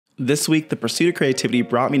This week, the pursuit of creativity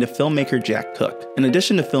brought me to filmmaker Jack Cook. In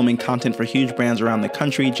addition to filming content for huge brands around the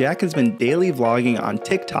country, Jack has been daily vlogging on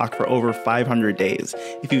TikTok for over 500 days.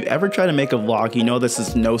 If you've ever tried to make a vlog, you know this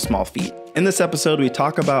is no small feat. In this episode, we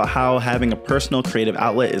talk about how having a personal creative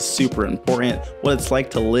outlet is super important, what it's like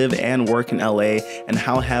to live and work in LA, and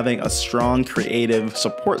how having a strong creative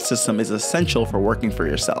support system is essential for working for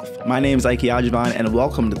yourself. My name is Ikey, and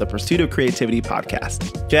welcome to the Pursuit of Creativity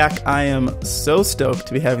podcast. Jack, I am so stoked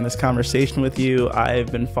to be having this conversation with you.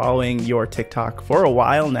 I've been following your TikTok for a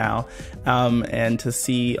while now, and to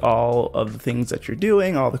see all of the things that you're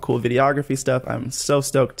doing, all the cool videography stuff, I'm so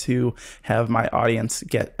stoked to have my audience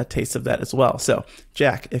get a taste of that as well. So,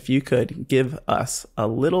 Jack, if you could give us a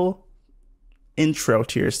little intro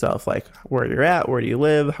to yourself, like where you're at, where do you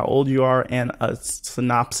live, how old you are, and a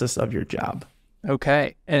synopsis of your job.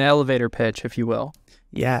 Okay, an elevator pitch, if you will.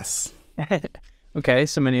 Yes. Okay,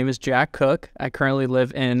 so my name is Jack Cook. I currently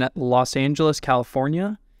live in Los Angeles,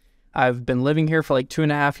 California. I've been living here for like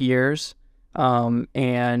 2.5 years.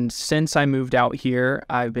 And since I moved out here,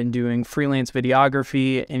 I've been doing freelance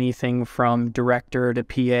videography, anything from director to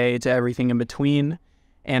PA to everything in between.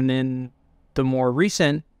 And then the more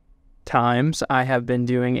recent times, I have been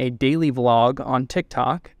doing a daily vlog on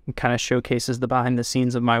TikTok. It kind of showcases the behind the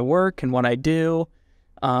scenes of my work and what I do.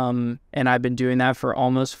 And I've been doing that for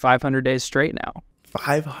almost 500 days straight now.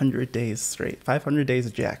 500 days straight. 500 days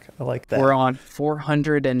of Jack. I like that. We're on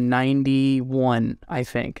 491, I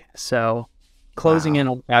think. So closing in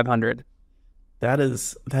on 500. That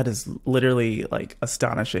is literally like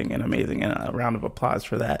astonishing and amazing, and a round of applause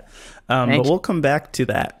for that. But we'll come back to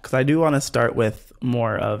that because I do want to start with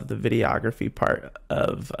more of the videography part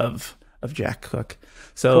of Jack Cook.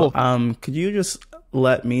 So cool. Could you just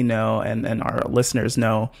let me know and our listeners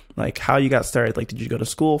know like how you got started? Like, did you go to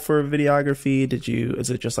school for videography? Is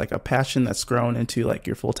it just like a passion that's grown into like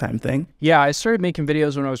your full-time thing? Yeah, I started making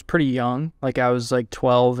videos when I was pretty young. Like I was like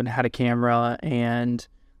 12 and had a camera and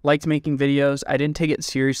liked making videos. I didn't take it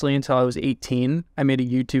seriously until I was 18. I made a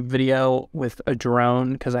YouTube video with a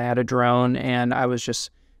drone because I had a drone and I was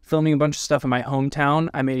just filming a bunch of stuff in my hometown.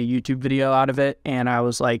 I made a YouTube video out of it and I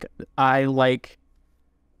was like, I liked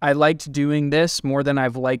doing this more than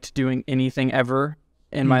I've liked doing anything ever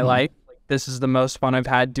in my life. Like, this is the most fun I've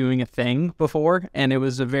had doing a thing before. And it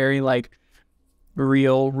was a very like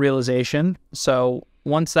real realization. So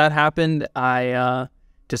once that happened, I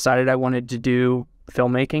decided I wanted to do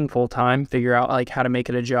filmmaking full time, figure out like how to make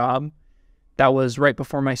it a job. That was right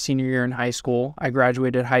before my senior year in high school. I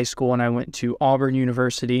graduated high school and I went to Auburn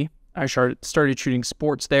University. I started shooting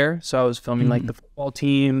sports there. So I was filming like the football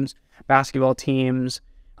teams, basketball teams.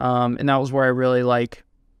 And that was where I really like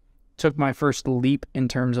took my first leap in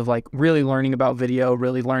terms of like really learning about video,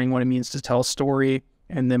 really learning what it means to tell a story.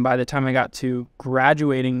 And then by the time I got to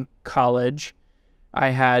graduating college,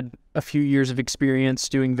 I had a few years of experience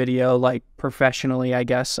doing video like professionally, I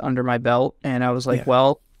guess, under my belt. And I was like,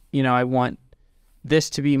 well, you know, I want this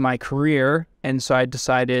to be my career. And so I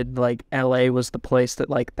decided like LA was the place that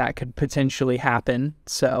like that could potentially happen.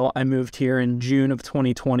 So I moved here in June of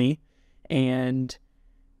 2020 and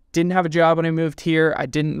didn't have a job when I moved here. I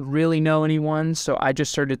didn't really know anyone, so I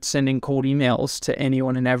just started sending cold emails to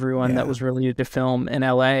anyone and everyone that was related to film in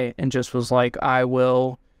LA and just was like, I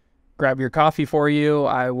will grab your coffee for you.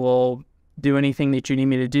 I will do anything that you need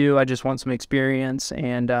me to do. I just want some experience.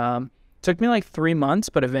 And took me like 3 months,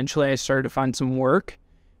 but eventually I started to find some work.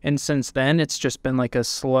 And since then, it's just been like a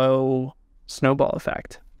slow snowball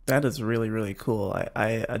effect. That is really, really cool.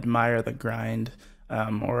 I admire the grind.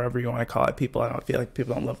 Or whatever you want to call it. I don't feel like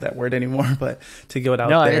people don't love that word anymore, but to go out there.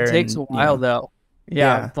 No, it takes a while though.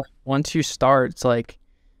 Yeah. Like once you start, it's like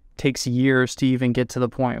takes years to even get to the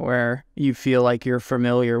point where you feel like you're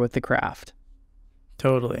familiar with the craft.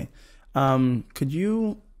 Totally. Could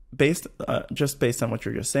you, based on what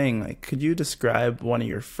you're just saying, like, could you describe one of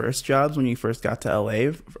your first jobs when you first got to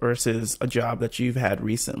LA versus a job that you've had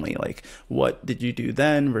recently? Like, what did you do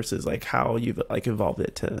then versus like how you've like evolved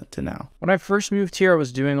it to now? When I first moved here, I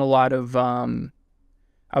was doing a lot of, I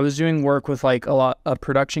was doing work with like a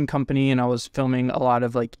production company, and I was filming a lot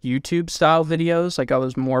of like YouTube style videos. Like I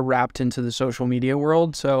was more wrapped into the social media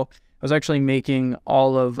world. So I was actually making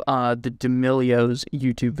all of the D'Amelio's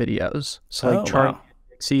YouTube videos. So like Charlie. Wow.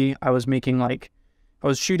 See, I was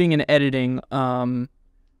shooting and editing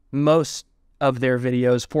most of their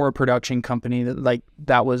videos for a production company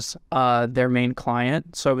that was their main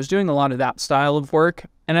client. So I was doing a lot of that style of work.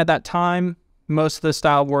 And at that time, most of the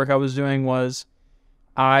style of work I was doing was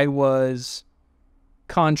I was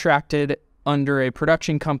contracted under a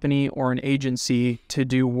production company or an agency to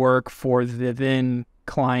do work for the then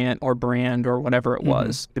client or brand or whatever it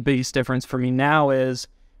was. The biggest difference for me now is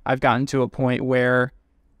I've gotten to a point where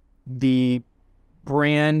the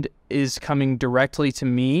brand is coming directly to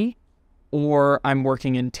me, or I'm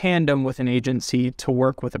working in tandem with an agency to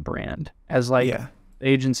work with a brand, as like the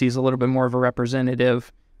agency is a little bit more of a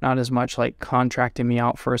representative, not as much like contracting me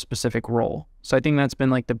out for a specific role. So I think that's been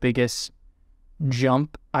like the biggest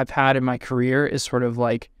jump I've had in my career, is sort of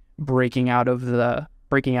like breaking out of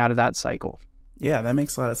that cycle. Yeah, that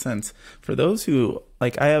makes a lot of sense. For those who,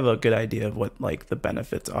 like, I have a good idea of what like the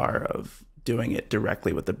benefits are of doing it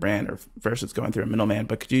directly with the brand or versus going through a middleman,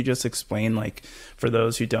 but could you just explain, like, for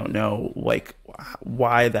those who don't know, like,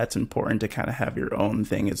 why that's important to kind of have your own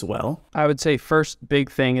thing as well? I would say first big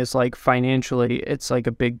thing is like financially, it's like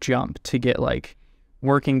a big jump to get like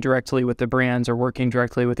working directly with the brands or working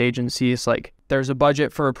directly with agencies. Like, there's a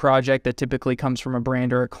budget for a project that typically comes from a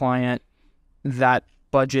brand or a client. That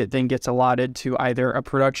budget then gets allotted to either a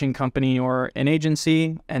production company or an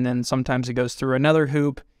agency, and then sometimes it goes through another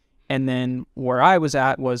hoop. And then where I was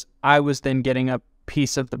at was I was then getting a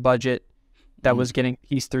piece of the budget that was getting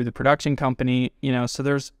pieced through the production company, you know. So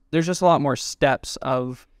there's just a lot more steps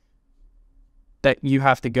of that you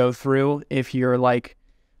have to go through if you're like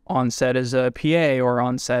on set as a PA or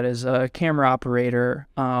on set as a camera operator.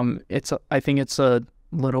 I think it's a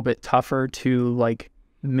little bit tougher to like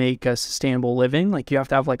make a sustainable living. Like, you have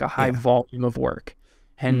to have like a high volume of work.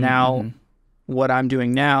 And now what I'm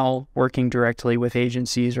doing now, working directly with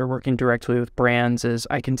agencies or working directly with brands, is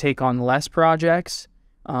I can take on less projects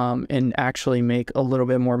and actually make a little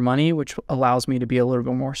bit more money, which allows me to be a little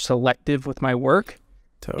bit more selective with my work.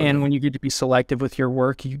 Totally. And when you get to be selective with your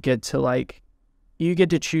work, you get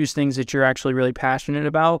to choose things that you're actually really passionate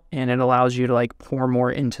about, and it allows you to like pour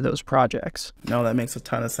more into those projects. No, that makes a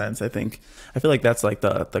ton of sense. I feel like that's like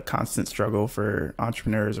the constant struggle for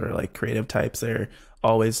entrepreneurs or like creative types. They're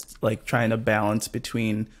always like trying to balance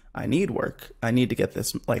between, I need work, I need to get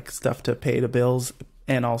this like stuff to pay the bills,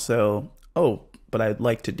 and also, but I'd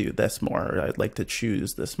like to do this more, or I'd like to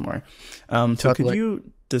choose this more. So could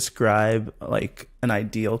you describe like an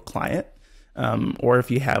ideal client? Or if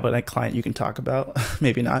you have a client you can talk about,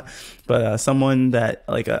 maybe not, but someone that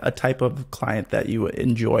like a type of client that you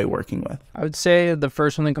enjoy working with. I would say the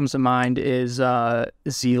first one that comes to mind is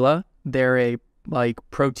Zila. They're a like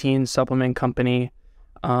protein supplement company,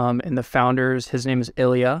 and the founders, his name is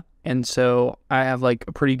Ilya, and so I have like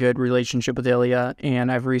a pretty good relationship with Ilya,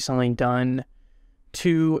 and I've recently done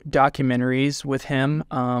 2 documentaries with him,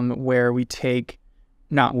 where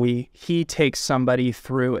he takes somebody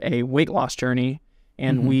through a weight loss journey,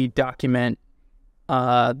 and we document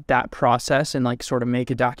that process and like sort of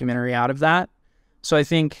make a documentary out of that. So I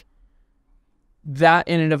think that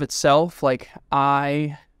in and of itself, like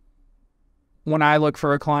when I look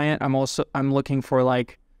for a client, I'm looking for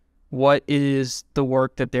like, what is the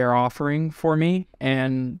work that they're offering for me,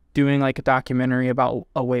 and doing like a documentary about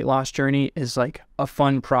a weight loss journey is like a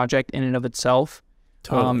fun project in and of itself.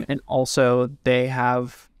 Totally. And also they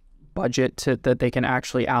have budget that they can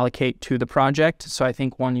actually allocate to the project. So I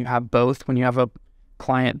think when you have both, when you have a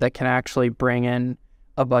client that can actually bring in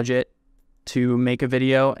a budget to make a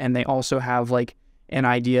video, and they also have like an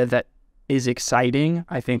idea that is exciting,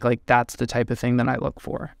 I think like that's the type of thing that I look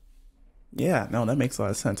for. Yeah, no, that makes a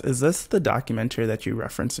lot of sense. Is this the documentary that you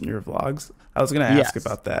reference in your vlogs? I was going to ask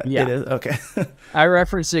about that. Yeah. It is? Okay. I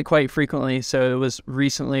reference it quite frequently. So it was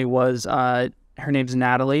recently her name's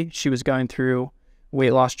Natalie. She was going through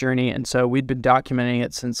weight loss journey, and so we'd been documenting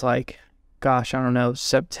it since like, gosh, I don't know,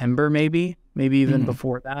 September maybe even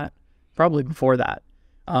before that, probably before that.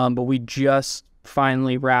 But we just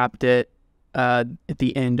finally wrapped it at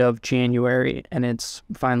the end of January, and it's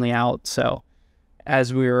finally out. So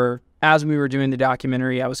as we were doing the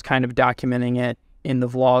documentary, I was kind of documenting it in the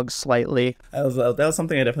vlog slightly. That was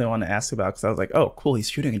something I definitely wanted to ask about, because I was like, oh, cool,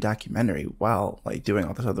 he's shooting a documentary while like doing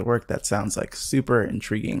all this other work. That sounds like super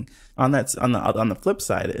intriguing. On the flip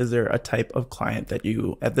side, is there a type of client that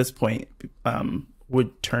you at this point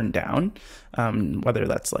would turn down, whether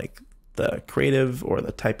that's like the creative or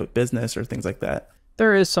the type of business or things like that?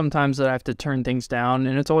 There is sometimes that I have to turn things down,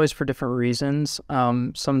 and it's always for different reasons.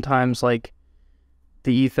 Sometimes like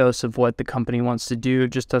the ethos of what the company wants to do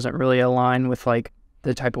just doesn't really align with like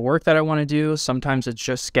the type of work that I want to do. Sometimes it's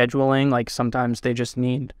just scheduling. Like sometimes they just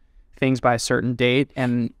need things by a certain date.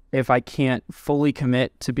 And if I can't fully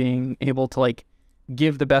commit to being able to like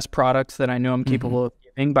give the best product that I know I'm capable of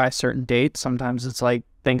giving by a certain date, sometimes it's like,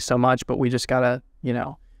 thanks so much, but we just gotta,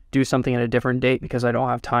 do something at a different date because I don't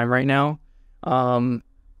have time right now.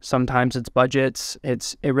 Sometimes it's budgets.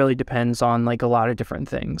 It really depends on like a lot of different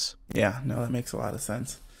things. Yeah, no, that makes a lot of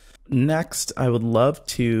sense. next, I would love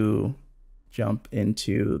to jump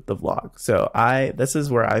into the vlog. So this is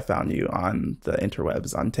where I found you on the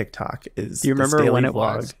interwebs on TikTok, is Do you this remember daily when it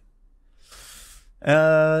vlog. was?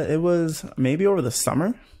 It was maybe over the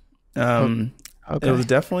summer. Okay. It was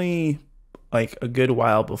definitely like a good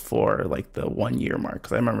while before like the 1 year mark,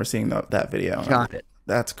 because I remember seeing that video. Got it.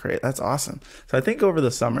 That's great. That's awesome. So I think over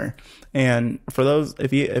the summer, and for those,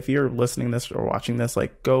 if you're listening to this or watching this,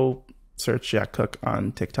 like go search Jack Cook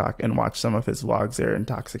on TikTok and watch some of his vlogs. They're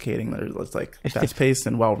intoxicating. They're just like fast paced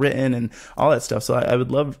and well written and all that stuff. So I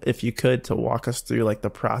would love if you could to walk us through like the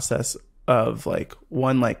process of like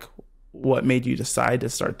what made you decide to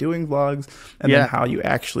start doing vlogs, and then how you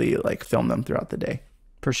actually like film them throughout the day.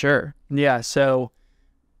 For sure. Yeah. So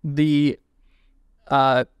the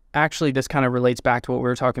actually, this kind of relates back to what we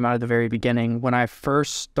were talking about at the very beginning. When I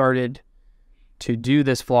first started to do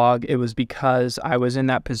this vlog, it was because I was in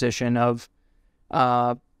that position of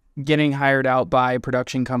getting hired out by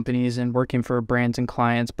production companies and working for brands and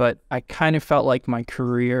clients, but I kind of felt like my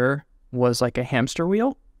career was like a hamster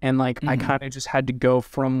wheel, and like I kind of just had to go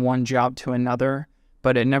from one job to another,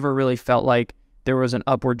 but it never really felt like there was an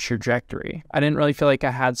upward trajectory. I didn't really feel like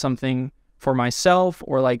I had something for myself,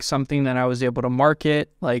 or like something that I was able to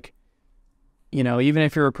market. Like, you know, even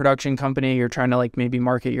if you're a production company, you're trying to like maybe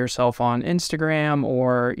market yourself on Instagram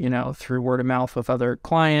or, you know, through word of mouth with other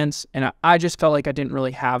clients. And I just felt like I didn't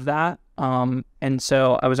really have that. And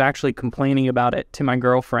so I was actually complaining about it to my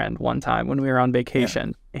girlfriend one time when we were on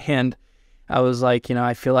vacation. And I was like, you know,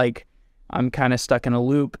 I feel like I'm kind of stuck in a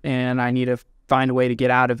loop and I need to find a way to get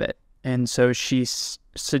out of it. And so she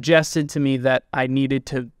suggested to me that I needed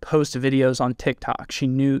to post videos on TikTok. She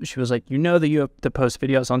was like, you know that you have to post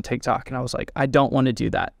videos on TikTok. And I was like, I don't want to do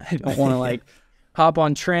that. I don't want to like hop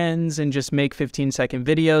on trends and just make 15-second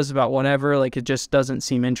videos about whatever. Like, it just doesn't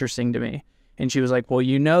seem interesting to me. And she was like, well,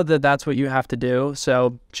 you know that that's what you have to do,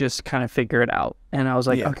 so just kind of figure it out. And I was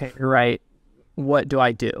like, okay, you're right. What do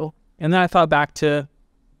I do? And then I thought back to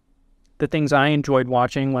the things I enjoyed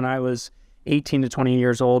watching when I was 18 to 20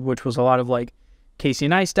 years old, which was a lot of like Casey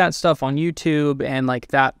Neistat stuff on YouTube and like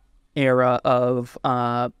that era of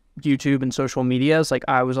YouTube and social medias. Like,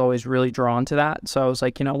 I was always really drawn to that. So I was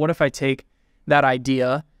like, you know, what if I take that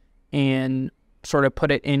idea and sort of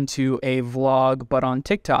put it into a vlog, but on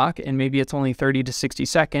TikTok, and maybe it's only 30 to 60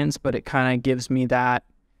 seconds, but it kind of gives me a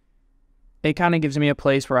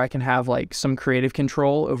place where I can have like some creative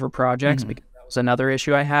control over projects. Because that was another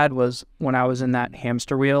issue I had, was when I was in that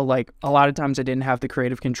hamster wheel, like a lot of times I didn't have the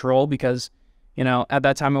creative control because, you know, at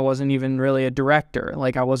that time I wasn't even really a director.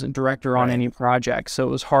 Like, I wasn't director on any projects. So it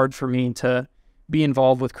was hard for me to be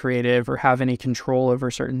involved with creative or have any control over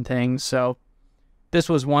certain things. So this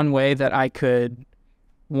was one way that I could,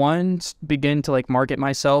 one, begin to like market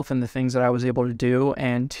myself and the things that I was able to do,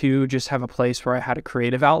 and two, just have a place where I had a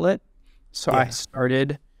creative outlet. So I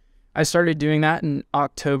started doing that in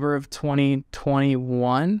October of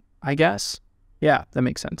 2021, I guess. Yeah, that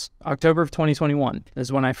makes sense. October of 2021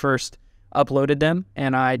 is when I first uploaded them,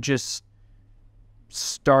 and I just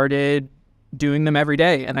started doing them every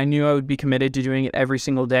day. And I knew I would be committed to doing it every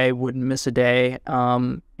single day, wouldn't miss a day.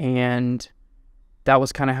 And that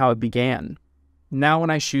was kind of how it began. Now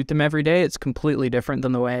when I shoot them every day, it's completely different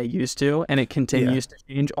than the way I used to, and it continues to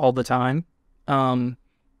change all the time.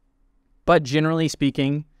 But generally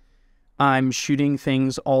speaking, I'm shooting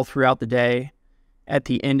things all throughout the day. At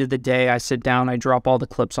the end of the day, I sit down, I drop all the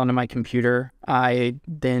clips onto my computer. I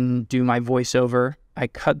then do my voiceover. I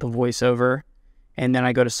cut the voiceover, and then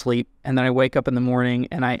I go to sleep. And then I wake up in the morning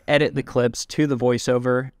and I edit the clips to the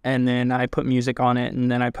voiceover, and then I put music on it,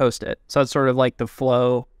 and then I post it. So it's sort of like the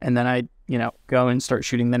flow, and then I, you know, go and start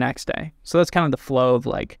shooting the next day. So that's kind of the flow of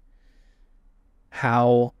like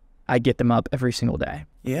how I get them up every single day.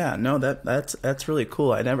 Yeah, no, that's really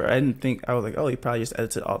cool. I didn't think, I was like, oh, he probably just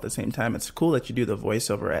edits it all at the same time. It's cool that you do the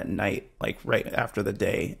voiceover at night, like right after the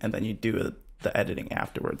day, and then you do the editing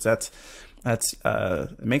afterwards. That's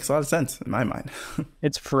it makes a lot of sense in my mind.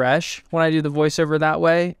 It's fresh when I do the voiceover that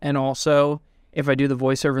way, and also if I do the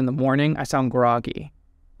voiceover in the morning, I sound groggy.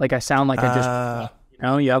 Like, I sound like I just, you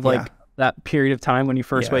know, you have like that period of time when you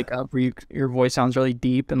first wake up where your voice sounds really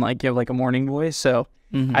deep and like you have like a morning voice. So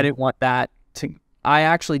I didn't want that to. I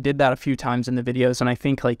actually did that a few times in the videos, and I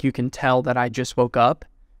think like you can tell that I just woke up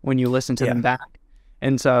when you listen to them back.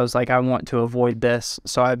 And so I was like, I want to avoid this.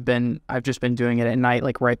 So I've just been doing it at night,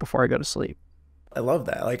 like right before I go to sleep. I love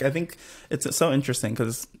that. Like, I think it's so interesting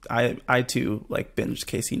because I too like binged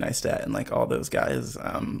Casey Neistat and like all those guys,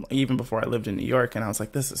 even before I lived in New York, and I was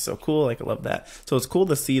like, this is so cool. Like, I love that. So it's cool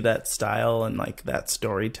to see that style and like that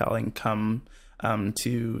storytelling come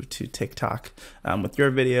to TikTok with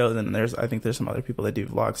your videos, and I think there's some other people that do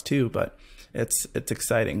vlogs too. But it's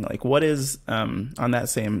exciting. Like, what is on that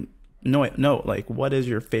same note, like, what is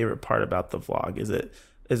your favorite part about the vlog?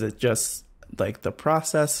 Is it just like the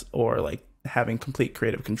process, or like having complete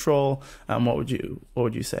creative control? What would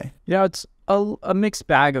you say? Yeah, it's a mixed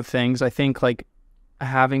bag of things. I think like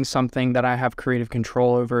having something that I have creative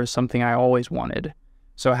control over is something I always wanted.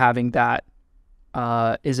 So having that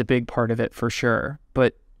is a big part of it for sure.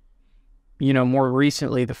 But, you know, more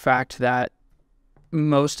recently, the fact that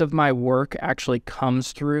most of my work actually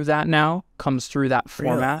comes through that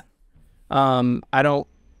format. Really? I don't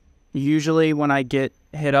usually, when I get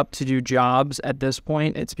hit up to do jobs at this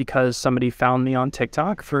point, it's because somebody found me on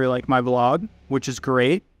TikTok for like my vlog, which is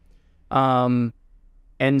great. And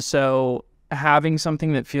so having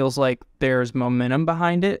something that feels like there's momentum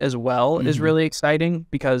behind it as well is really exciting,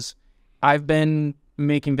 because I've been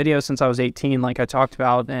making videos since I was 18, like I talked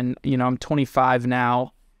about, and, you know, I'm 25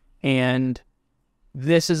 now, and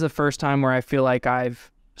this is the first time where I feel like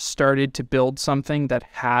I've started to build something that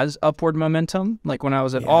has upward momentum. Like when I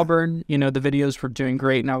was at Auburn, you know, the videos were doing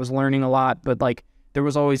great and I was learning a lot, but like there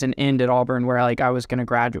was always an end at Auburn where like I was going to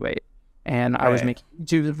graduate, and I was making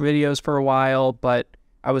YouTube videos for a while, but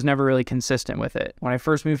I was never really consistent with it. When I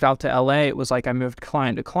first moved out to LA, it was like I moved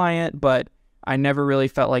client to client, but I never really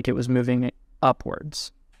felt like it was moving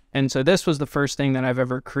upwards. And so this was the first thing that I've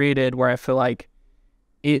ever created where I feel like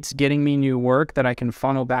it's getting me new work that I can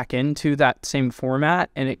funnel back into that same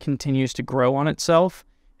format, and it continues to grow on itself.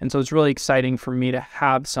 And so it's really exciting for me to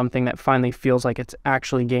have something that finally feels like it's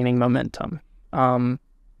actually gaining momentum.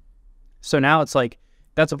 So now it's like,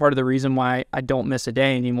 that's a part of the reason why I don't miss a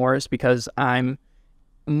day anymore, is because I'm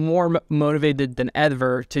more motivated than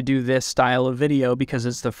ever to do this style of video, because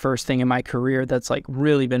it's the first thing in my career that's like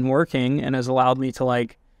really been working and has allowed me to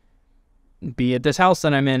like be at this house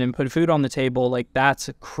that I'm in and put food on the table. Like, that's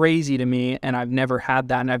crazy to me, and I've never had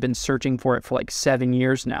that, and I've been searching for it for like 7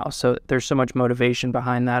 years now. So there's so much motivation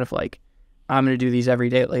behind that of like, I'm gonna do these every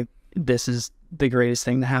day. Like, this is the greatest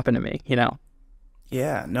thing to happen to me, you know?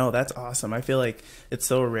 Yeah, no, that's awesome. I feel like it's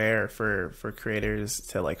so rare for creators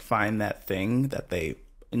to like find that thing that they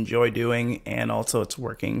enjoy doing, and also it's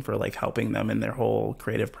working for like helping them in their whole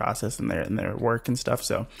creative process and their work and stuff.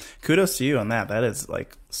 So kudos to you on that. That is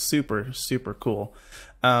like super, super cool.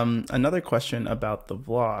 Another question about the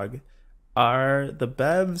vlog: are the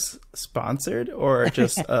bevs sponsored, or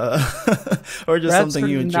just or just something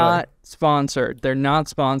you enjoy? Not sponsored. They're not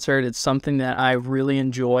sponsored. It's something that I really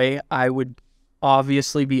enjoy. I would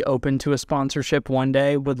obviously be open to a sponsorship one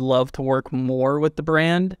day. Would love to work more with the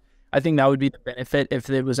brand. I think that would be the benefit if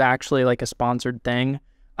it was actually like a sponsored thing.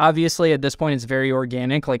 Obviously, at this point, it's very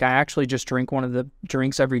organic. Like, I actually just drink one of the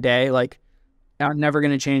drinks every day. Like, I'm never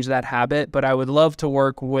going to change that habit, but I would love to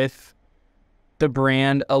work with the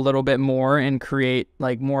brand a little bit more and create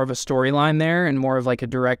like more of a storyline there and more of like a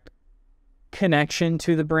direct connection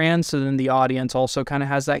to the brand. So then the audience also kind of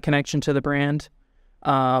has that connection to the brand.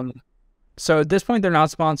 So at this point, they're not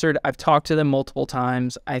sponsored. I've talked to them multiple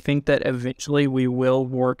times. I think that eventually we will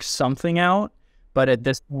work something out, but at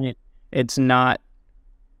this point, it's not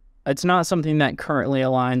something that currently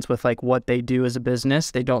aligns with like what they do as a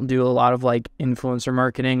business. They don't do a lot of like influencer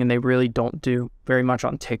marketing, and they really don't do very much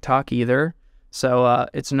on TikTok either. So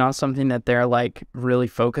it's not something that they're like really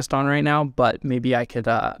focused on right now, but maybe I could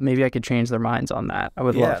change their minds on that. I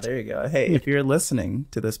would love to. There you go. Hey, if you're listening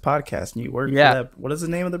to this podcast and you work for that, what is the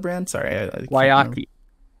name of the brand? Sorry,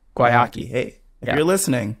 Guayaki. Hey, if you're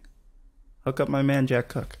listening, hook up my man Jack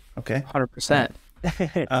Cook. Okay, 100%.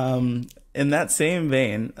 In that same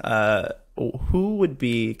vein, who would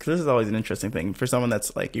be, because this is always an interesting thing for someone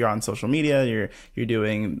that's like, you're on social media, you're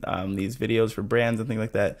doing these videos for brands and things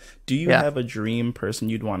like that. Do you have a dream person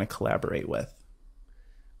you'd want to collaborate with?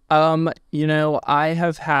 You know, I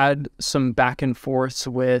have had some back and forths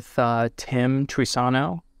with Tim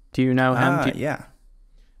Trisano. Do you know him? Yeah.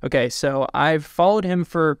 Okay, so I've followed him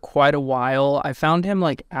for quite a while. I found him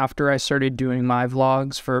like after I started doing my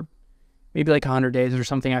vlogs for maybe like 100 days or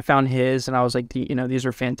something. I found his, and I was like, you know, these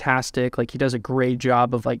are fantastic. Like, he does a great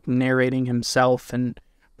job of like narrating himself and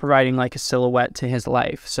providing like a silhouette to his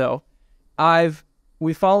life. So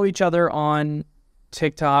we follow each other on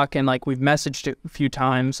TikTok, and like we've messaged a few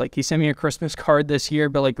times. Like, he sent me a Christmas card this year,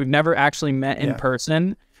 but like we've never actually met in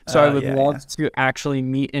person. So I would love to actually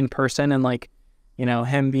meet in person, and like, you know,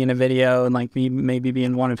 him be in a video and like me maybe be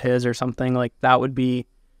in one of his or something. Like, it would be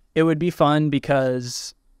fun,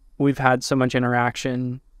 because we've had so much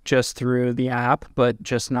interaction just through the app, but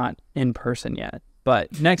just not in person yet.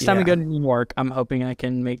 But next time we go to New York, I'm hoping I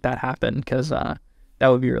can make that happen, because that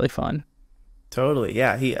would be really fun. Totally.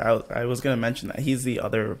 Yeah. I was going to mention that he's the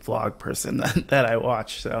other vlog person that I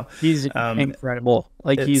watch. So, He's incredible.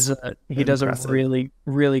 Like it's he does a impressive. really,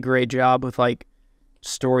 really great job with like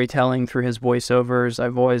storytelling through his voiceovers.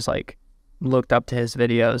 I've always like looked up to his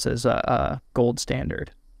videos as a gold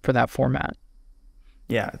standard for that format.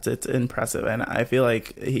 Yeah, it's impressive, and I feel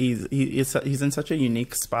like he's in such a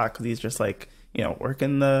unique spot because he's just like,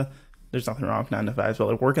 working the. There's nothing wrong with 9 to 5s, but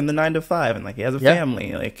like working the 9 to 5, and like he has a Yeah,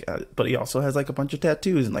 family, like, but he also has like a bunch of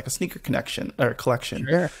tattoos and like a sneaker connection or collection.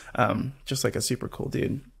 sure. Just like a super cool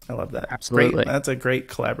dude. I love that. Great, Absolutely. that's a great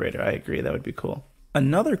collaborator. I agree, that would be cool.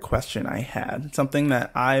 Another question I had, something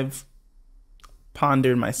that I've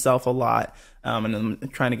pondered myself a lot, and I'm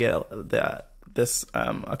trying to get this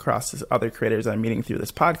across to other creators I'm meeting through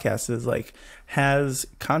this podcast, is like, has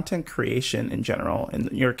content creation in general, in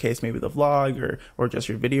your case maybe the vlog or just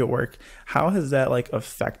your video work, how has that like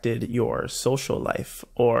affected your social life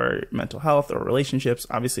or mental health or relationships?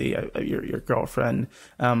 Obviously your girlfriend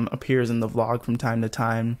appears in the vlog from time to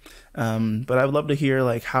time, but I would love to hear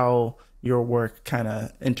like how your work kind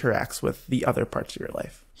of interacts with the other parts of your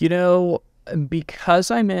life. Because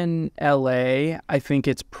I'm in LA, I think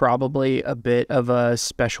it's probably a bit of a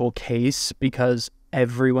special case because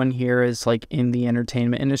everyone here is like in the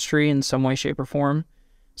entertainment industry in some way, shape, or form.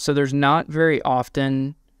 So there's not very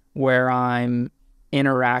often where I'm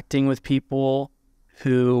interacting with people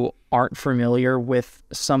who aren't familiar with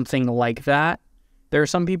something like that. There are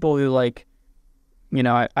some people who like,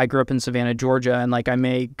 I grew up in Savannah, Georgia, and like I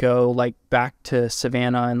may go like back to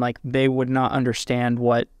Savannah and like they would not understand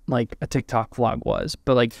what like a TikTok vlog was.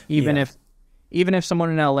 But like even Yeah. if someone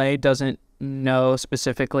in LA doesn't know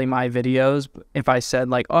specifically my videos, if I said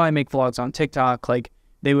like, oh, I make vlogs on TikTok, like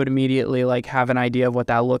they would immediately like have an idea of what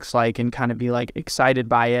that looks like and kind of be like excited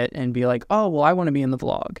by it and be like, oh, well, I want to be in the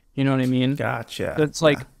vlog. You know what I mean? Gotcha. So it's Yeah.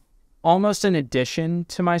 like almost an addition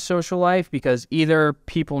to my social life because either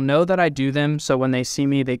people know that I do them, so when they see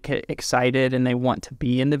me, they get excited and they want to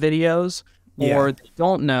be in the videos, Yeah. or they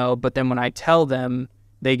don't know, but then when I tell them,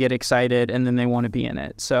 they get excited and then they want to be in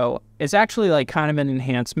it. So it's actually like kind of an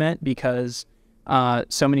enhancement because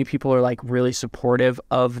so many people are like really supportive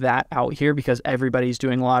of that out here because everybody's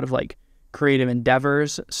doing a lot of like creative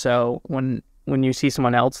endeavors. So when you see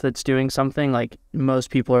someone else that's doing something, like most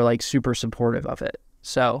people are like super supportive of it.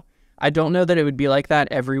 So I don't know that it would be like that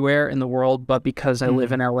everywhere in the world, but because I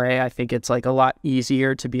live in LA, I think it's like a lot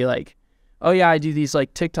easier to be like, oh yeah, I do these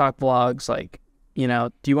like TikTok vlogs, like, do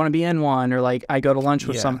you want to be in one? Or like I go to lunch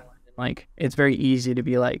with Yeah. someone, like it's very easy to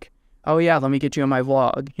be like, oh yeah, let me get you in my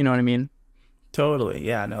vlog. You know what I mean? Totally.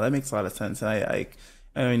 Yeah, no, that makes a lot of sense. And I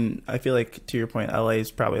mean, I feel like to your point, LA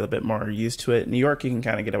is probably a bit more used to it. New York, you can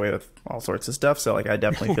kind of get away with all sorts of stuff. So like, I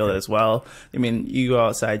definitely feel it as well. I mean, you go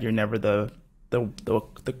outside, you're never the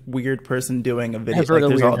weird person doing a video. Never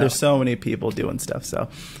Like the weirdo. there's so many people doing stuff. So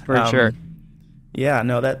For sure. yeah,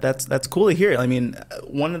 no, that's cool to hear. I mean,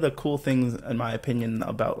 one of the cool things, in my opinion,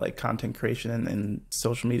 about like content creation and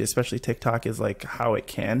social media, especially TikTok, is like how it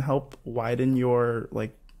can help widen your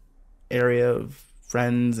like area of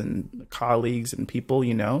friends and colleagues and people,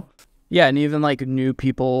 Yeah, and even like new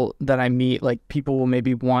people that I meet, like people will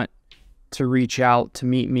maybe want to reach out to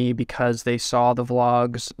meet me because they saw the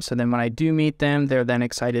vlogs. So then when I do meet them, they're then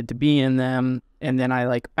excited to be in them. And then I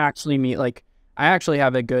like actually meet, like I actually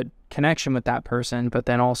have a good connection with that person, but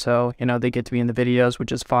then also, they get to be in the videos,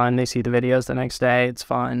 which is fun. They see the videos the next day. It's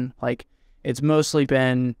fun. Like it's mostly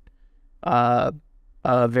been a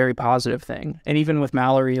very positive thing. And even with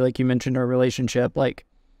Mallory, like you mentioned our relationship, like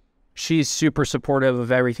she's super supportive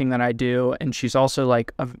of everything that I do. And she's also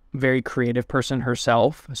like a very creative person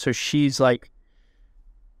herself. So she's like,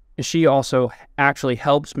 she also actually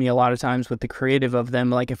helps me a lot of times with the creative of them.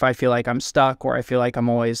 Like if I feel like I'm stuck or I feel like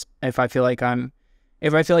if I feel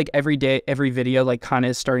like every day, every video like kind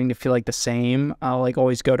of is starting to feel like the same, I'll like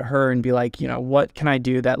always go to her and be like, what can I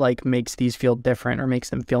do that like makes these feel different or makes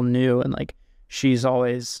them feel new? And like, she's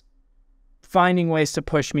always finding ways to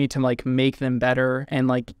push me to like make them better and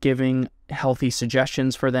like giving healthy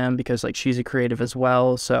suggestions for them because like she's a creative as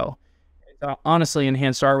well. So it honestly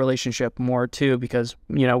enhanced our relationship more too because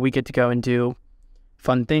we get to go and do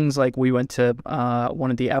fun things. Like we went to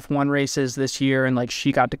one of the F1 races this year and like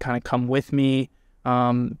she got to kind of come with me.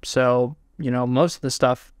 So most of the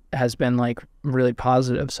stuff has been like really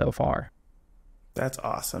positive so far. That's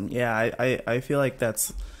awesome. Yeah, I feel like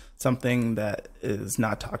that's something that is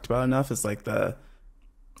not talked about enough, is like I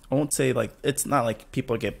won't say like, it's not like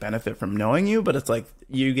people get benefit from knowing you, but it's like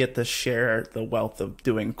you get to share the wealth of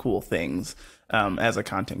doing cool things as a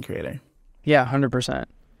content creator. Yeah, 100%.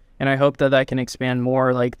 And I hope that can expand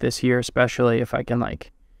more like this year, especially if I can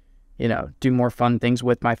like, do more fun things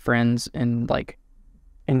with my friends and like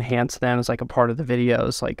enhance them as like a part of the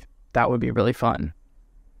videos. Like that would be really fun.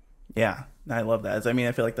 Yeah, I love that. I mean,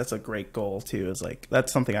 I feel like that's a great goal too. Is like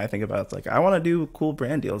that's something I think about. It's like I want to do cool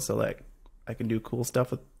brand deals so like I can do cool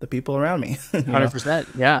stuff with the people around me.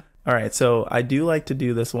 100%. Yeah. All right, so I do like to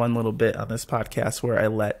do this one little bit on this podcast where I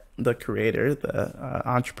let the creator, the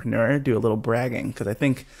entrepreneur, do a little bragging, because I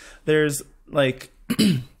think there's like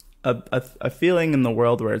a feeling in the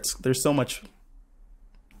world where there's so many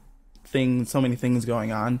things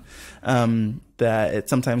going on that it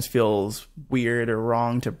sometimes feels weird or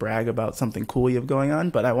wrong to brag about something cool you have going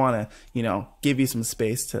on. But I want to, give you some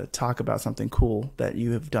space to talk about something cool that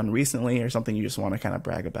you have done recently or something you just want to kind of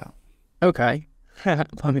brag about. Okay.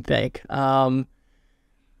 Let me think.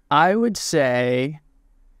 I would say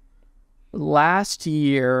last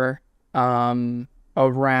year, around,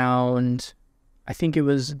 I think it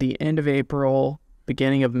was the end of April,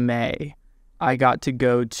 beginning of May, I got to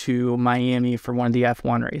go to Miami for one of the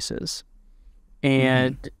F1 races.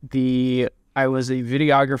 And I was a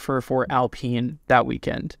videographer for Alpine that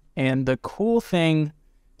weekend. And the cool thing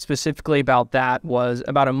specifically about that was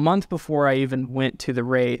about a month before I even went to the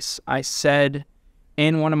race, I said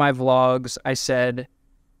in one of my vlogs,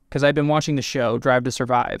 because I've been watching the show, Drive to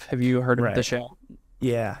Survive. Have you heard of the show?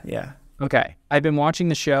 Yeah. Okay. I've been watching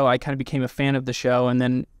the show. I kind of became a fan of the show. And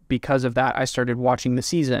then because of that, I started watching the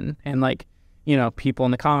season. And like, people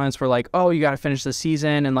in the comments were like, oh, you got to finish the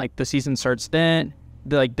season. And like the season starts then,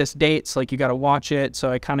 like this date. So like you got to watch it. So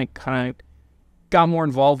I kind of got more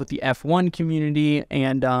involved with the F1 community.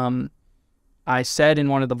 And I said in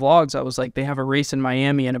one of the vlogs, I was like, they have a race in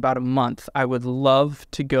Miami in about a month. I would love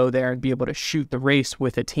to go there and be able to shoot the race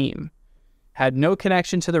with a team. Had no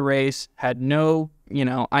connection to the race, I know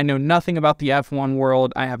nothing about the F1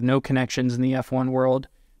 world. I have no connections in the F1 world,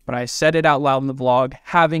 but I said it out loud in the vlog,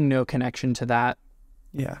 having no connection to that.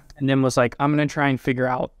 Yeah. And then was like, I'm going to try and figure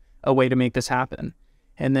out a way to make this happen.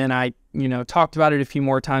 And then I, talked about it a few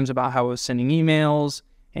more times about how I was sending emails,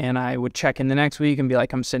 and I would check in the next week and be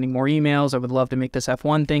like, I'm sending more emails. I would love to make this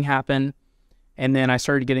F1 thing happen. And then I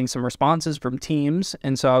started getting some responses from teams.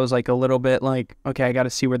 And so I was like a little bit like, okay, I got to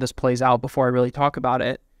see where this plays out before I really talk about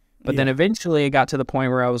it. But then eventually it got to the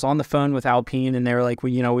point where I was on the phone with Alpine and they were like,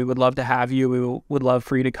 well, we would love to have you. We would love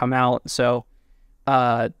for you to come out. So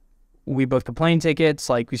we booked the plane tickets,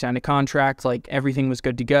 like we signed a contract, like everything was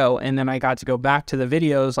good to go. And then I got to go back to the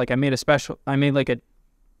videos. Like I made like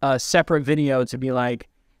a separate video to be like,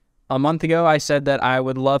 a month ago, I said that I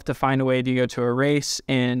would love to find a way to go to a race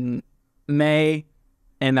in May,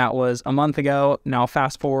 and that was a month ago. Now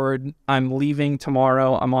fast forward, I'm leaving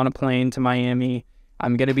tomorrow. I'm on a plane to Miami.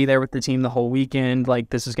 I'm going to be there with the team the whole weekend.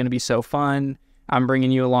 Like, this is going to be so fun. I'm bringing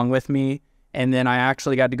you along with me. And then I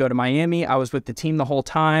actually got to go to Miami. I was with the team the whole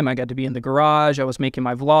time. I got to be in the garage. I was making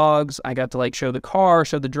my vlogs. I got to like show the car,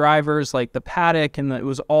 show the drivers, like the paddock. And it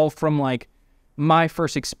was all from like my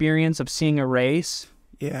first experience of seeing a race.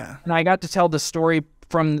 Yeah. And I got to tell the story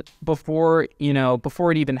from before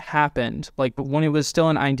it even happened. Like, but when it was still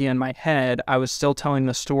an idea in my head, I was still telling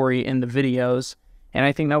the story in the videos. And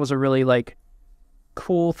I think that was a really like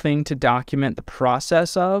cool thing to document the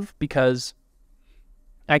process of, because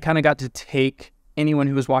I kind of got to take anyone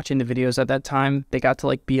who was watching the videos at that time, they got to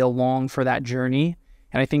like be along for that journey.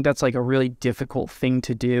 And I think that's like a really difficult thing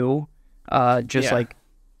to do. Like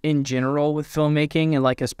in general with filmmaking, and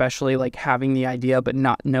like especially like having the idea but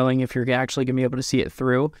not knowing if you're actually gonna be able to see it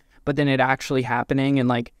through, but then it actually happening and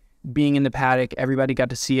like being in the paddock, everybody got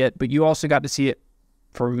to see it, but you also got to see it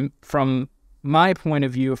from my point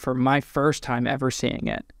of view for my first time ever seeing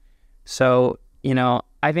it. So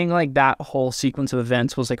I think like that whole sequence of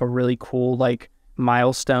events was like a really cool like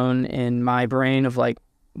milestone in my brain of like,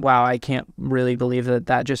 wow, I can't really believe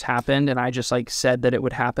that just happened. And I just like said that it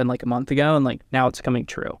would happen like a month ago, and like now it's coming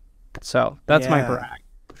true. So that's my brag.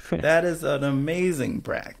 That is an amazing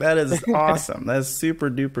brag. That is awesome. That's super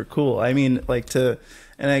duper cool. I mean, I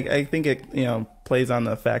think it, plays on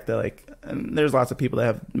the fact that like, and there's lots of people that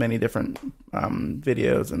have many different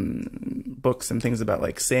videos and books and things about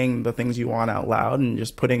like saying the things you want out loud and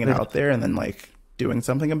just putting it out there and then like doing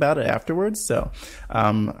something about it afterwards. So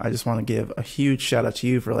I just want to give a huge shout out to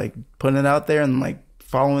you for like putting it out there and like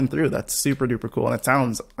following through. That's super duper cool. And it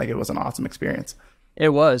sounds like it was an awesome experience. It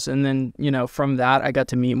was. And then, from that, I got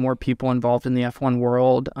to meet more people involved in the F1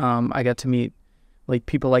 world. I got to meet like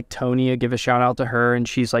people like Tony, I give a shout out to her. And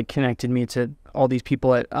she's like connected me to all these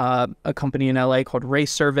people at a company in LA called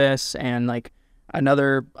Race Service, and like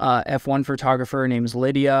another F1 photographer named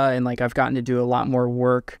Lydia. And like, I've gotten to do a lot more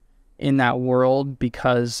work in that world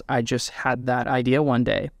because I just had that idea one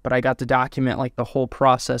day, but I got to document like the whole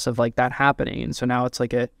process of like that happening. And so now it's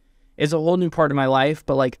like it's a whole new part of my life,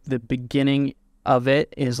 but like the beginning of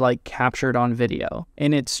it is like captured on video,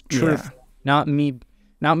 and it's truth, not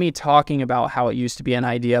me talking about how it used to be an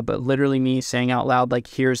idea, but literally me saying out loud, like,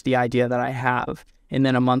 here's the idea that I have. And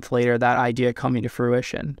then a month later, that idea coming to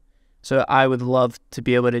fruition. So I would love to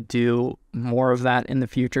be able to do more of that in the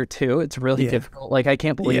future too. It's really difficult. Like, I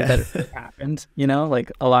can't believe that it happened, you know,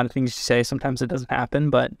 like a lot of things you say, sometimes it doesn't happen,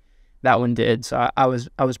 but that one did. So I was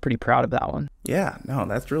pretty proud of that one. Yeah, no,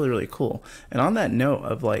 that's really, really cool. And on that note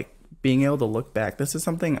of like being able to look back, this is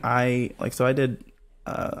something I like, so I did,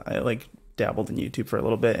 I like dabbled in YouTube for a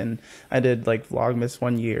little bit, and I did like Vlogmas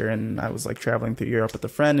one year, and I was like traveling through Europe with a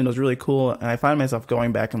friend, and it was really cool. And I find myself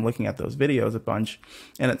going back and looking at those videos a bunch,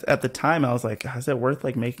 and at the time I was like, is it worth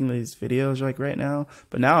like making these videos like right now?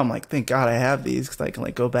 But now I'm like, thank God I have these, because I can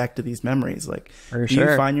like go back to these memories. Like, do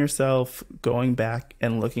you find yourself going back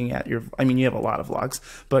and looking at your, I mean, you have a lot of vlogs,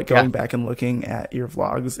 but going back and looking at your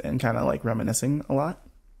vlogs and kind of like reminiscing a lot?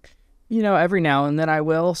 You know, every now and then I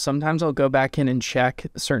will. Sometimes I'll go back in and check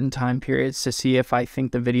certain time periods to see if I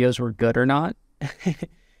think the videos were good or not.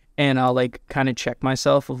 And I'll like kind of check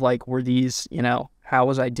myself of like, were these, you know, how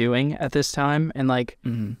was I doing at this time? And like,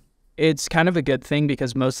 it's kind of a good thing,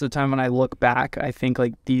 because most of the time when I look back, I think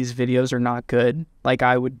like these videos are not good. Like,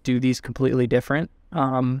 I would do these completely different.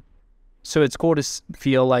 So it's cool to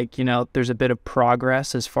feel like, you know, there's a bit of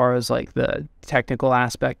progress as far as like the technical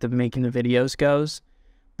aspect of making the videos goes.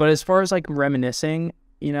 But as far as like reminiscing,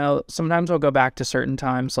 you know, sometimes I'll go back to certain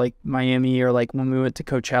times like Miami, or like when we went to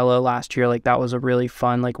Coachella last year, like that was a really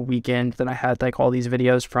fun like weekend that I had like all these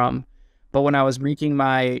videos from. But when I was making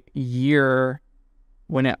my year,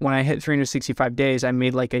 when I hit 365 days, I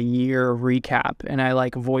made like a year recap, and I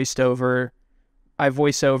like voice overed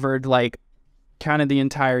like kind of the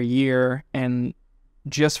entire year. And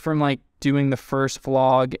just from like doing the first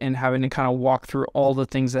vlog and having to kind of walk through all the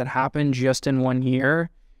things that happened just in 1 year.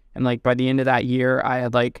 And like by the end of that year, I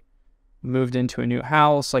had like moved into a new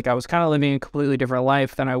house. Like, I was kind of living a completely different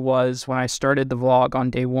life than I was when I started the vlog on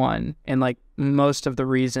day one. And like most of the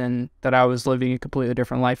reason that I was living a completely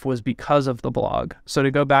different life was because of the vlog. So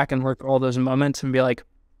to go back and look at all those moments and be like,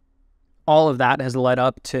 all of that has led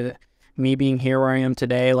up to me being here where I am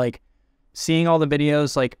today. Like, seeing all the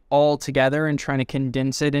videos like all together and trying to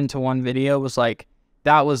condense it into one video was like,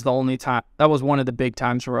 that was the only time, that was one of the big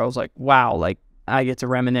times where I was like, wow, like I get to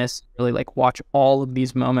reminisce, really like watch all of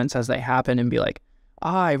these moments as they happen and be like,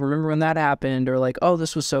 I remember when that happened, or like, oh,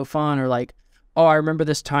 this was so fun, or like, oh, I remember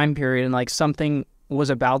this time period and like something was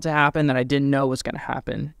about to happen that I didn't know was going to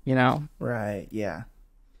happen, you know? Right. Yeah.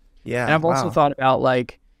 Yeah. And I've also thought about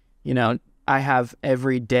like, you know, I have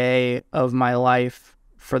every day of my life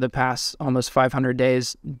for the past almost 500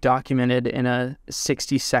 days documented in a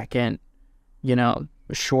 60-second, you know,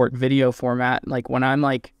 short video format. Like, when I'm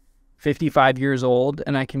like 55 years old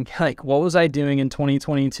and I can like, what was I doing in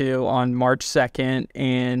 2022 on March 2nd?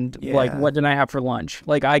 And like, what did I have for lunch?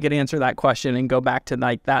 Like, I could answer that question and go back to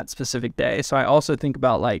like that specific day. So I also think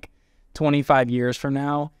about like 25 years from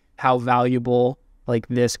now, how valuable like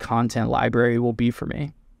this content library will be for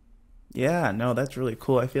me. Yeah, no, that's really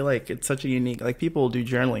cool. I feel like it's such a unique, like people do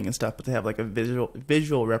journaling and stuff, but they have like a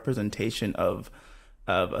visual representation of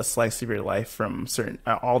a slice of your life from certain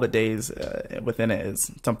all the days within it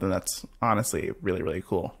is something that's honestly really, really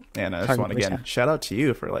cool. And I just want to again shout out to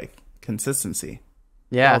you for like consistency.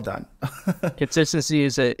 Yeah, well done. Consistency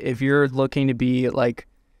is if you're looking to be like,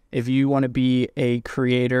 if you want to be a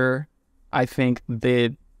creator, I think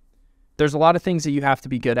there's a lot of things that you have to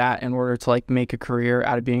be good at in order to like make a career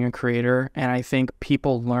out of being a creator. And I think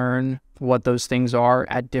people learn what those things are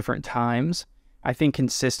at different times. I think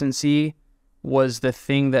consistency was the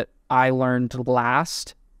thing that I learned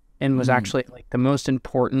last and was actually like the most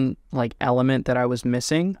important like element that I was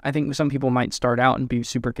missing. I think some people might start out and be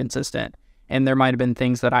super consistent, and there might have been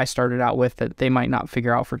things that I started out with that they might not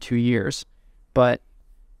figure out for 2 years. But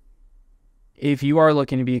if you are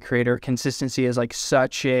looking to be a creator, consistency is like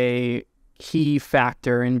such a key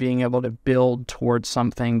factor in being able to build towards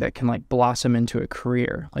something that can like blossom into a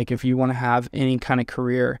career. Like, if you want to have any kind of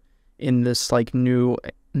career in this like new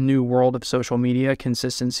world of social media,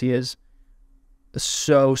 consistency is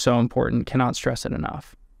so important. Cannot stress it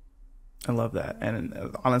enough. I love that.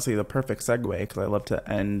 And honestly, the perfect segue, because I love to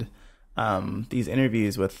end these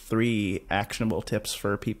interviews with 3 actionable tips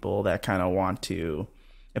for people that kind of want to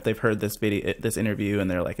if they've heard this video, this interview, and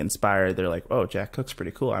they're like inspired, they're like, oh, Jack cooks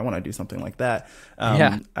pretty cool, I want to do something like that.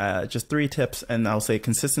 Just 3 tips, and I'll say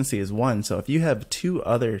consistency is 1. So if you have 2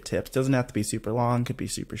 other tips, doesn't have to be super long, could be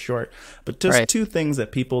super short, but just 2 things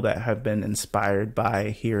that people that have been inspired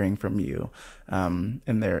by hearing from you, and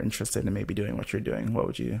they're interested in maybe doing what you're doing, what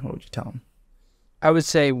would you tell them? I would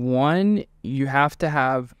say 1, you have to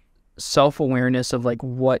have self-awareness of like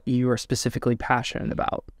what you are specifically passionate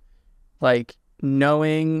about. Like,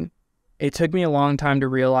 knowing, it took me a long time to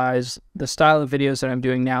realize the style of videos that I'm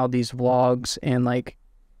doing now, these vlogs and like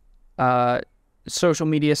social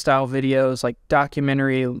media style videos, like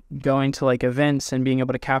documentary, going to like events and being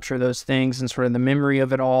able to capture those things and sort of the memory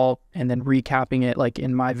of it all and then recapping it like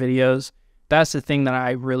in my videos. That's the thing that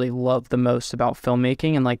I really love the most about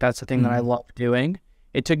filmmaking, and like that's the thing that I love doing.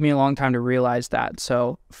 It took me a long time to realize that.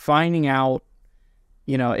 So finding out,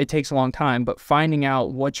 you know, it takes a long time, but finding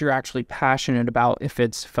out what you're actually passionate about, if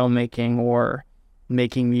it's filmmaking or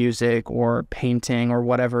making music or painting or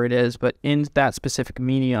whatever it is, but in that specific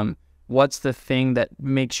medium, what's the thing that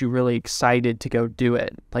makes you really excited to go do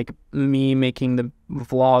it? Like me making the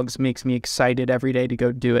vlogs makes me excited every day to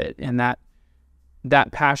go do it. And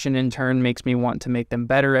that passion in turn makes me want to make them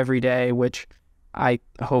better every day, which I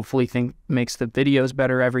hopefully think makes the videos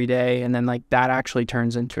better every day. And then like that actually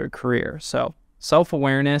turns into a career. So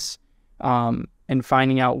self-awareness, and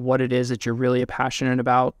finding out what it is that you're really passionate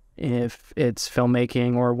about, if it's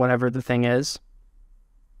filmmaking or whatever the thing is.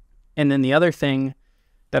 And then the other thing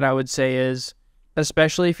that I would say is,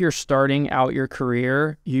 especially if you're starting out your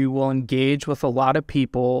career, you will engage with a lot of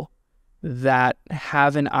people that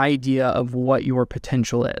have an idea of what your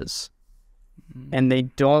potential is. And they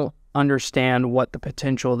don't understand what the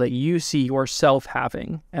potential that you see yourself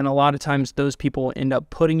having. And a lot of times those people end up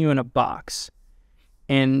putting you in a box.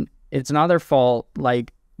 And it's not their fault.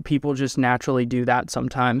 Like, people just naturally do that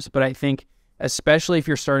sometimes. But I think, especially if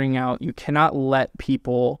you're starting out, you cannot let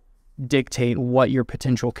people dictate what your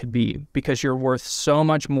potential could be, because you're worth so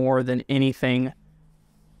much more than anything.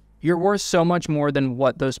 You're worth so much more than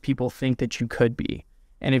what those people think that you could be.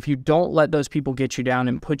 And if you don't let those people get you down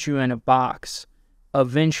and put you in a box,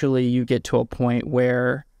 eventually you get to a point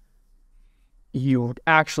where you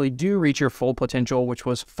actually do reach your full potential, which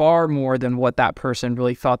was far more than what that person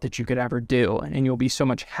really thought that you could ever do. And you'll be so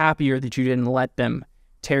much happier that you didn't let them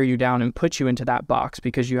tear you down and put you into that box,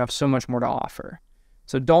 because you have so much more to offer.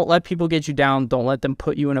 So don't let people get you down. Don't let them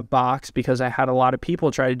put you in a box, because I had a lot of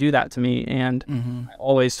people try to do that to me. And I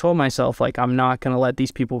always told myself, like, I'm not going to let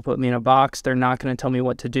these people put me in a box. They're not going to tell me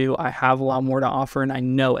what to do. I have a lot more to offer, and I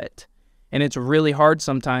know it. And it's really hard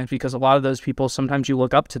sometimes, because a lot of those people, sometimes you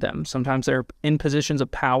look up to them. Sometimes they're in positions of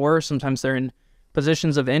power. Sometimes they're in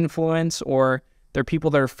positions of influence, or they're people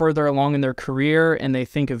that are further along in their career and they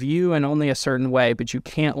think of you in only a certain way, but you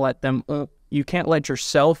can't let them, you can't let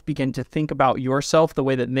yourself begin to think about yourself the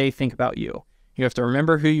way that they think about you. You have to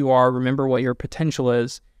remember who you are, remember what your potential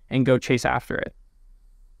is, and go chase after it.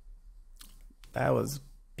 That was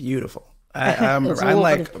beautiful. I'm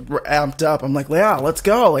like amped up. I'm like, yeah, let's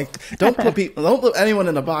go. Like, don't put anyone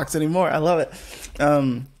in a box anymore. I love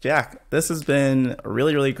it. Jack, this has been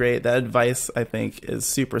really, really great. That advice, I think, is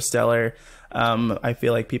super stellar. I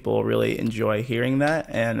feel like people really enjoy hearing that.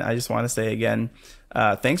 And I just want to say again,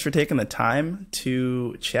 thanks for taking the time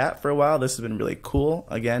to chat for a while. This has been really cool.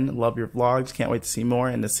 Again, love your vlogs. Can't wait to see more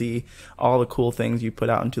and to see all the cool things you put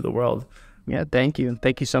out into the world. Yeah, thank you.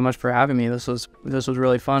 Thank you so much for having me. This was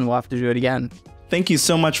really fun. We'll have to do it again. Thank you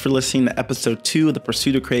so much for listening to episode 2 of the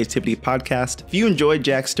Pursuit of Creativity podcast. If you enjoyed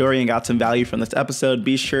Jack's story and got some value from this episode,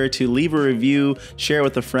 be sure to leave a review, share it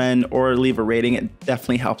with a friend, or leave a rating. It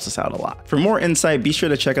definitely helps us out a lot. For more insight, be sure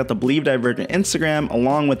to check out the Believe Divergent Instagram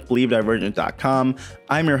along with BelieveDivergent.com.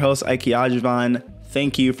 I'm your host, Ikey.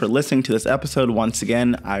 Thank you for listening to this episode once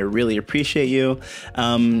again. I really appreciate you.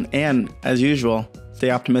 And as usual,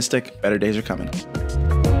 stay optimistic. Better days are coming.